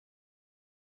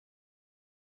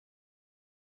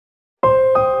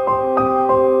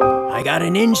I got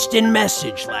an instant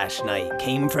message last night.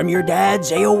 Came from your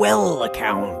dad's AOL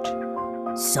account.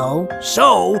 So?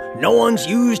 So, no one's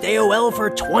used AOL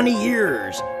for 20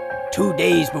 years. 2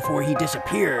 days before he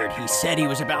disappeared, he said he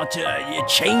was about to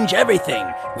change everything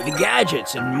with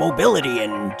gadgets and mobility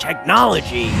and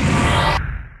technology.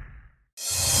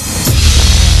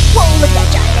 Whoa, look at that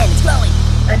giant head, it's glowing!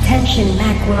 Attention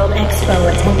Macworld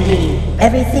Expo attendee.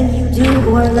 Everything you do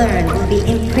or learn will be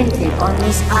imprinted on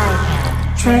this iPad.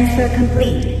 Transfer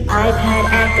complete. iPad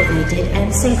activated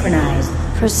and synchronized.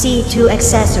 Proceed to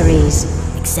accessories.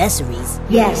 Accessories?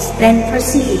 Yes, then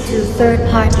proceed to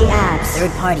third-party apps.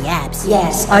 Third-party apps?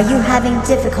 Yes. Are you having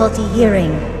difficulty hearing?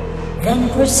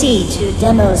 Then proceed to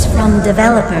demos from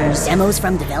developers. Demos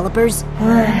from developers?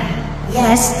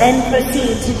 Yes, then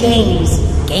proceed to games.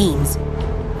 Games?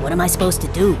 What am I supposed to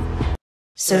do?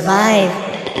 Survive.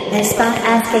 And stop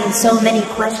asking so many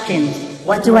questions.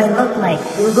 What do I look like,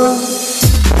 Google?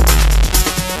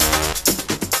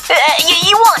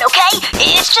 You won, okay?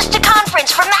 It's just a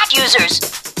conference for Mac users.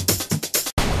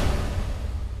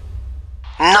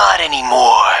 Not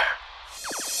anymore.